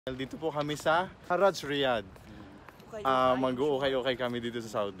Dito po kami sa Haraj, Riyadh. Mag-ukay-ukay kami dito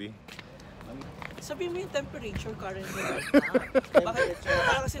sa Saudi. Sabi mo yung temperature currently. Bakit?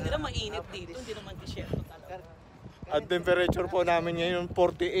 Kasi hindi na mainit dito, hindi naman t-shirt talaga. At temperature po namin ngayon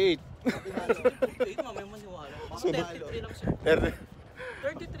 48. 48, mamaya maniwala. 33 lang siya. 33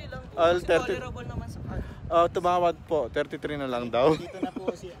 lang. Kasi tolerable naman sa kanya. Tumawad po, 33 na lang daw. Dito na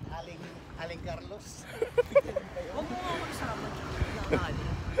po si Aling Carlos. Huwag mo nga mag-isama ng Aling.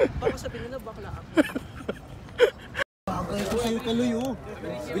 Baka sabihin na bakla ako. Bagay ko sa'yo kaloy oh.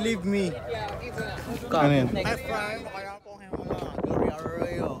 Believe me. Ano yun? Next time, kaya po kayo mga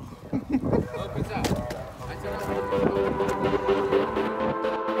Doriareo.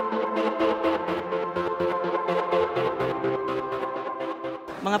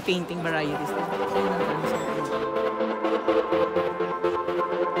 Mga painting varieties.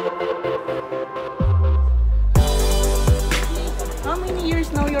 How many years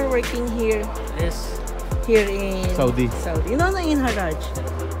now you're working here? Yes, Here in Saudi. You know na in Haraj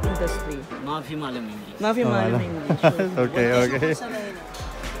industry. माफी मालूम English. Mafi malam English. Okay.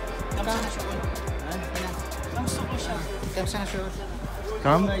 Kamsa na siya.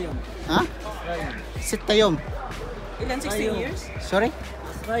 Come? Ha? Sit tayom. Ilan 16 years? Sorry?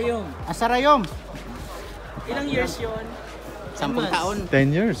 Rayom. Asarayom. Ilang years yon? 10 taon.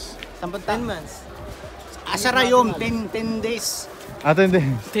 10 years. 10 months. Asarayom, 10 days. Atin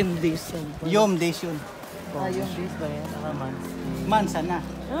din. 10 days. Yom days yun. Yung days ba yan? Months. Mansa na.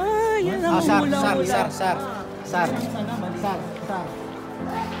 Yan ang Sar. hula-hula. Sar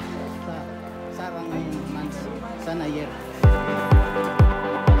ang months. Sana year.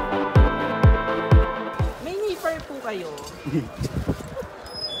 May nipper po kayo.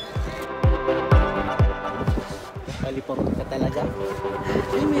 Palipong ka talaga.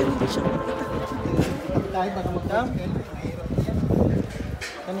 Ay, meron din siya makita. Tayo baka magkakil.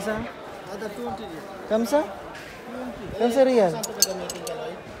 Kamsa? Ada 20. Kamsa? Kamsa Riyadh? Saan ito gagamitin ka,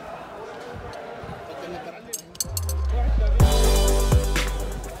 Loy?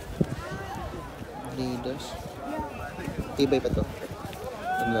 Adidas. Tibay pa to.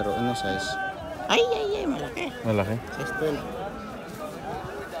 Ang laro, anong size? Ay, malaki. Malaki. Size 12.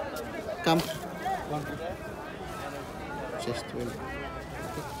 Camp. Size 12.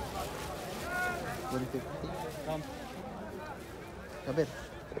 150. Camp.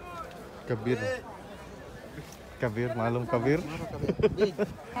 Kabir. Kabir, malum kabir. Big.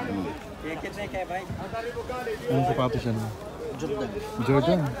 Anong sapatos yan? Jordan.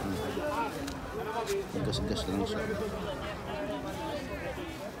 Jordan. Gas-gas lang siya.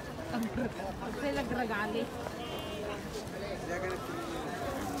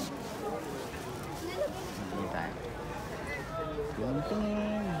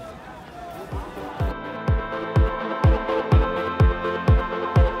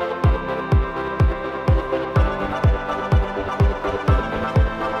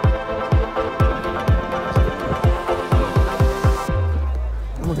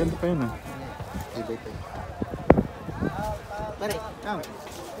 Maganda pa yun ah. Ibay pa. Pare, come.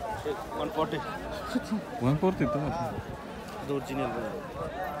 140 to. The original ba?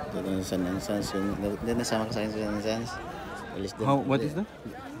 Doon sa Nansans yun. Doon nasama ka sa akin sa Nansans. What is that?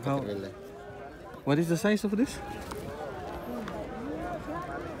 What is the size of this?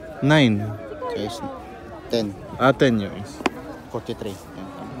 9. Size 10. 10 years. 43.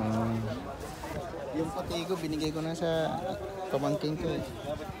 Yung pati ko, binigay ko na sa pamangkin ko eh.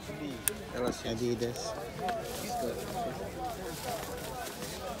 Adidas.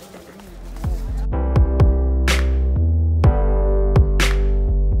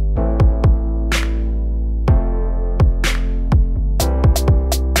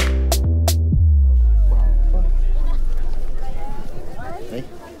 Ay,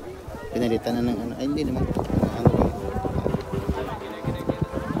 pinalitan na ng ano. Ay, hindi naman. Ano ba?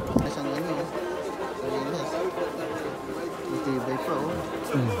 Nasaan ano eh? Adidas. Matibay pa oh.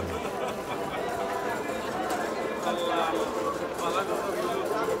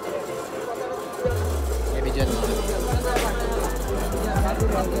 Maybe dyan.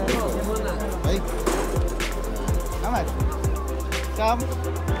 Ay. Amat. Sam.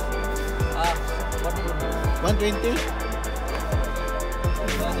 120.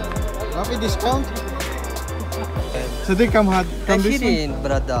 Happy discount. So they come this one?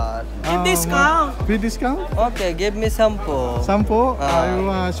 brother. Discount. Free discount? Okay, give me sample. Sampo?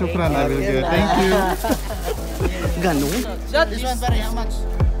 Aywa, syukran. I will get. Thank you. Ganun? This one pare, how much?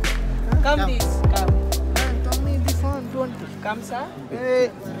 Come this. Come. Tell me this one, 20. Kamsa? Eh,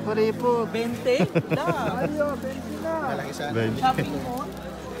 pare po. 20? Da. Malaki sana. Shopping mall?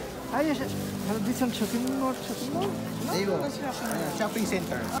 Ay, this one shopping mall. Ayun. Shopping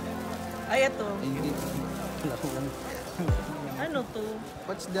center. Ay, ito. Ano to?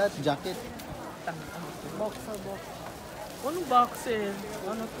 What's that? Jacket? Boxer. Anong boxer?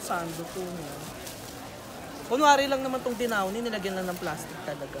 Ano to? Sando to. Kunwari lang naman tong tinawin, nilagyan lang ng plastic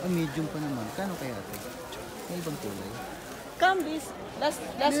talaga. Medium pa naman. Kano kaya ito? May ibang kulay. Come this, last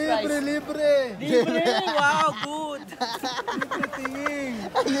price. Libre! Libre! Wow, good! Tingin!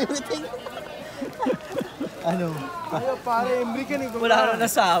 Ano? Ayaw pare, American iko. Wala na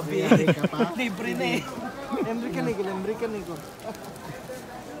nasabi. Libre na eh. American iko.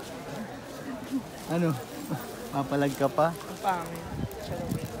 Ano? Papalag ka pa? Ang pangit.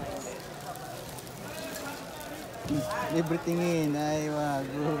 Libre tingin. Ay, wag.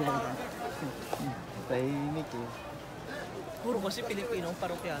 Tahimik eh. Puro kasi Pilipino,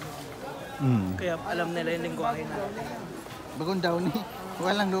 parokyano dito. Mm. Kaya alam nila yung lingwahe natin. Bagong daw ni.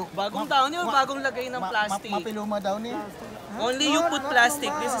 Walang do. Bagong taon yun, bagong lagay ng plastic. Mapiluma daw ni. Only you put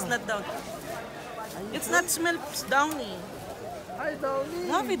plastic, this is not down. It's not smells downy. Ay, Downy.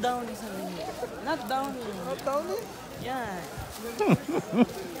 Happy downy sa linya. Not downy. Downy? Yeah.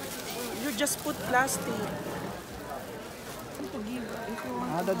 You just put plastic.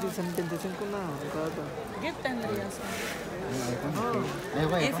 Ada di sentence ko na. Get 10 reals.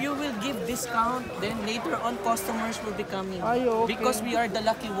 Ay, If you will give discount, then later on customers will be coming. Ay, okay. Because we are the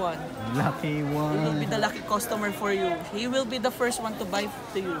lucky one. lucky We will one. be the lucky customer for you. He will be the first one to buy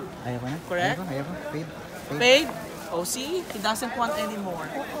to you. Ayaw ka na? Correct? Ayaw ka? Paid? Paid? Oh, see? He doesn't want anymore.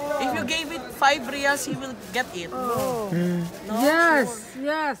 If you gave it 5 reals, he will get it. Oh. No?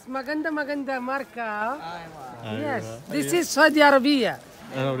 Yes, maganda marka. Ay, wow. Yes, this is Saudi Arabia.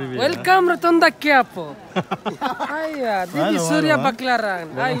 Welcome Rotunda Quiapo. Aya, this is Surya Baclaran.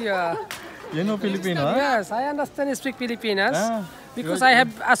 Aya. You know Filipino, huh? Yes, I understand speak Filipinas Ah, because I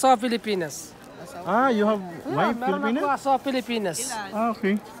have asawa Filipinas. Ah, you have wife Meron Filipino? ako asawa Filipinas. Ah,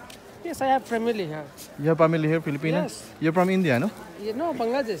 okay. Yes, I have family here. You have family here, Filipino? Yes. You're from India, no? You know,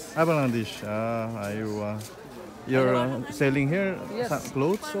 Bangladesh. Ah, Bangladesh. You're selling here Yes.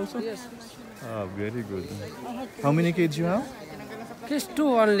 clothes also? Yes. Ah, very good. How many kids you have? Kids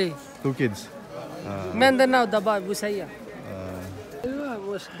two only. 2 kids. Mindanao, Davao, Busaya.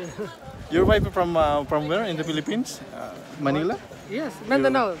 Your wife from where in the Philippines? Manila? Yes,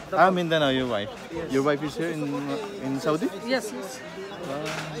 Mindanao. Ah, Mindanao, your wife. Your wife is here in Saudi? Yes.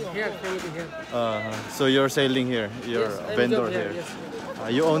 Here, family here. So you're selling here, you're Yes, a I'm vendor job here. Yes.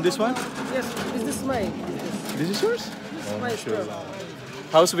 You own this one? Yes, this is mine. This is yours? Oh, My sure. store.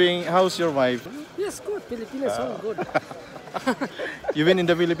 How's your wife? Yes, good. Filipinas, all good. You been in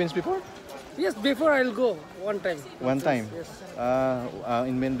the Philippines before? Yes, before I'll go one time. One time? Yes.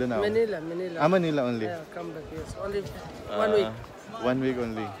 In Mindanao? Manila. Manila only? Yeah, come back, yes. Only 1 week. 1 week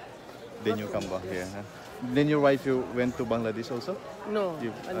only. Then you come back here. Huh? Then your wife, you went to Bangladesh also? No,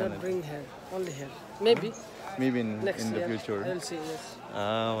 I'll not bring her. Only her. Maybe Maybe in next the year. future. I'll see, yes.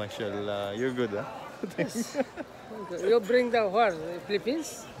 Ah, mashallah. You're good, huh? Yes. Okay. You bring the what?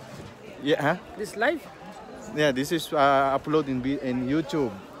 Philippines? Yeah, huh? This life? Yeah, this is upload in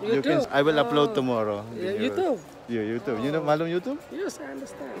YouTube. You can, YouTube? I will upload tomorrow. Yeah, Your- YouTube? Yeah, YouTube. You know Malum YouTube? Yes, I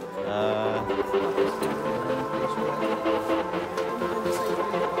understand.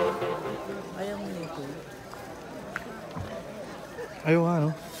 Ayaw mo nito. Ayaw nga, no?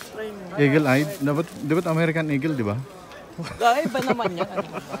 Try mo. Eagle Eye. Dapat American Eagle, di ba? Gaya ba naman yan? Ano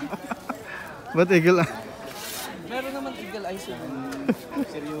ba? Ba't Eagle Eye? Meron naman eagle eyes yun.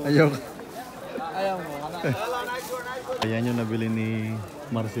 Ayaw. Ayaw mo. Ayan yung nabili ni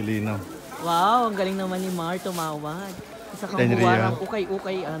Marcelino. Wow, ang galing naman ni Mar tumawag. Isa kang Tenria. buwarang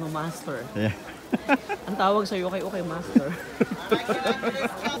ukay-ukay master. Yeah. Ang tawag sa'yo, ukay-ukay master.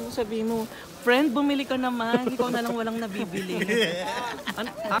 Sabihin mo, friend, bumili ka naman. Ikaw na lang walang nabibili.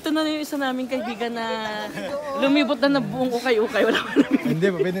 Ito na yung isa naming kaibigan na lumibot na buong ukay-ukay. Wala ka nabibili. Hindi,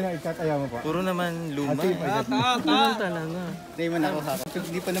 pwede na ikat. Ayaw mo pa. Puro naman luma. Ganun talaga. Hindi man ako hapa.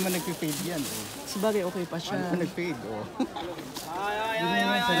 Hindi pa naman nag-fade yan. Sabagay, okay pa siya. Nag-fade, oh.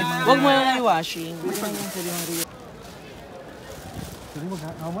 Huwag mo lang i-washing. Huwag mo lang sa limang riyo.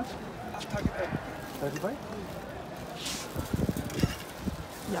 How much? 35?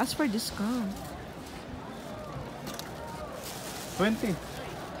 You ask for discount. 20.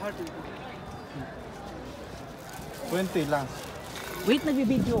 20 lang. Wait,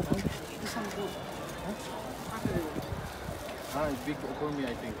 nag-video ko. Ah, it's big for me,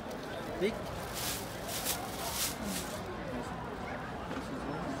 I think. Big?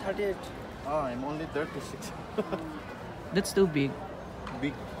 38. Ah, I'm only 36. That's too big.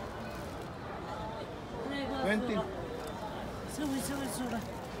 Big. 20.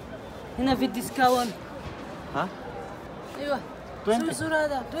 هنا في الديسكاونت. ها؟ ايوه 20. صورة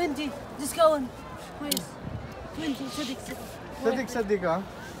هذا 20 ديسكاونت كويس 20 صدق Sadik, sadik ah.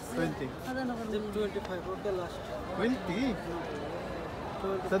 20. هذا انا 25 okay last. 20.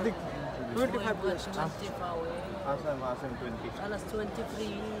 Sadik. 25 بس 25 Asam 20. خلاص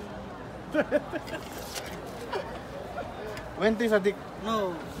 23 20 Sadik. No.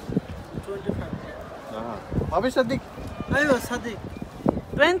 25. Abi Sadik. Ayo Sadiq.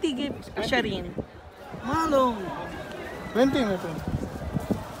 20 give Sharin. Malum. 20 my friend.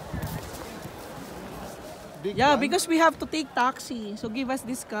 Big Yeah, one. because we have to take taxi. So give us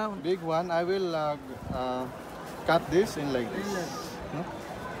discount. Big one, I will cut this in like this. No?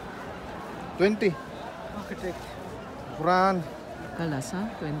 20. Okay, take. Quran. Kalas, ha?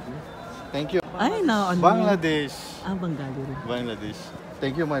 20. Thank you. Ay, no. Ano? Bangladesh. Ah, Bengali rin. Bangladesh.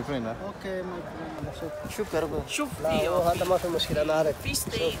 Thank you my friend. Okay, my friend. شوف كربو Shuf, لا هذا ما في مشكلة أنا عارف Fish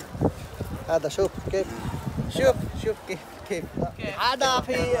steak. هذا شوف كيف شوف كيف هذا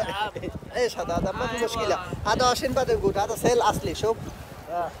في ايش هذا ما في مشكلة هذا 20 بعد يقول هذا سيل أصلي شوف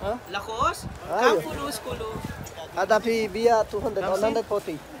Lakos? Ayun. Kulo. هذا في بيا 200 or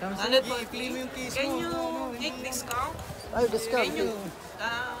 140 Can you take discount? أيوة ديسكاونت Can you,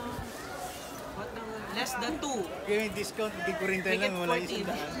 what the, less than 2? Kaya discount, hindi ko rin Make it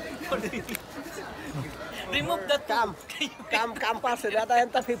 40. Remove the 2. كم percent هذا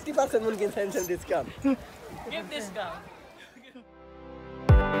أنت 50% ممكن سنسل ديسكاونت Give discount.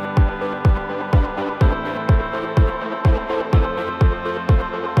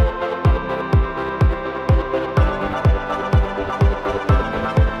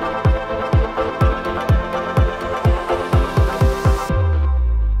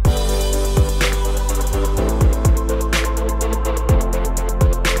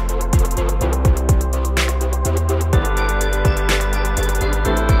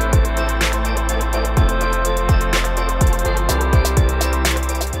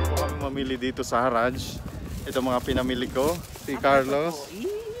 Dito sa Haraj. Ito mga pinamili ko. Si Carlos.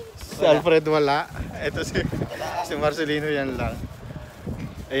 Si Alfred wala. Ito si Marcelino yan lang.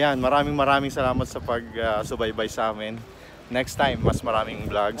 Ayan, maraming salamat sa pag-subaybay sa amin. Next time, mas maraming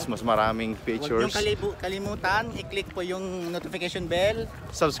vlogs, mas maraming pictures. Huwag niyong kalimutan, i-click po yung notification bell.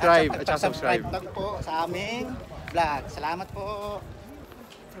 Subscribe at subscribe. po sa aming vlog. Salamat po.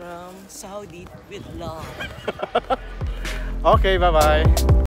 From Saudi with love. Okay, bye-bye.